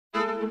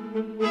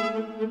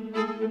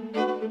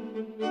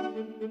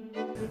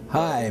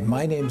Hi,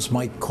 my name's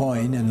Mike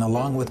Coyne, and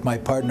along with my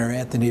partner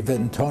Anthony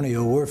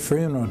Vitantonio, we're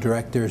funeral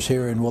directors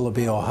here in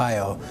Willoughby,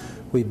 Ohio.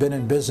 We've been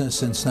in business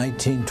since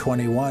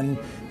 1921,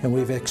 and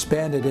we've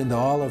expanded into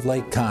all of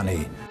Lake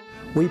County.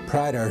 We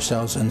pride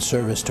ourselves in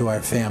service to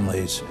our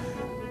families.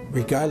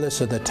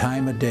 Regardless of the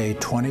time of day,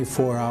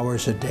 24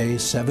 hours a day,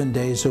 7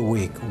 days a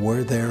week,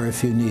 we're there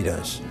if you need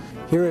us.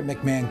 Here at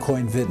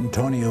McMahon-Coyne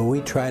Vitantonio,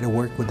 we try to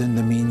work within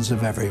the means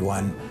of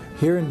everyone.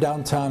 Here in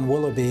downtown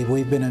Willoughby,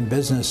 we've been in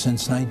business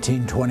since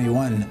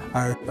 1921.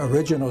 Our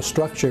original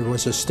structure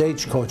was a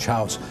stagecoach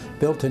house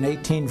built in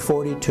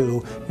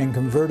 1842 and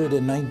converted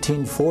in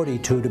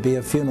 1942 to be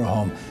a funeral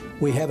home.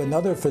 We have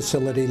another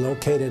facility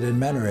located in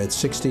Menor at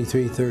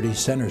 6330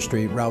 Center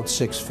Street, Route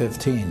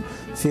 615.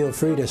 Feel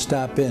free to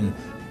stop in.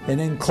 And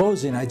in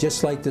closing, I'd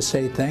just like to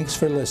say thanks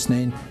for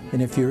listening,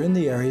 and if you're in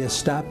the area,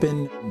 stop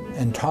in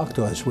and talk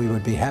to us. We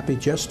would be happy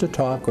just to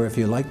talk, or if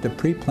you'd like to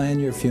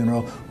pre-plan your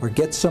funeral or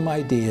get some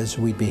ideas,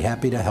 we'd be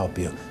happy to help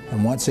you.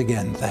 And once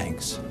again,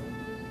 thanks.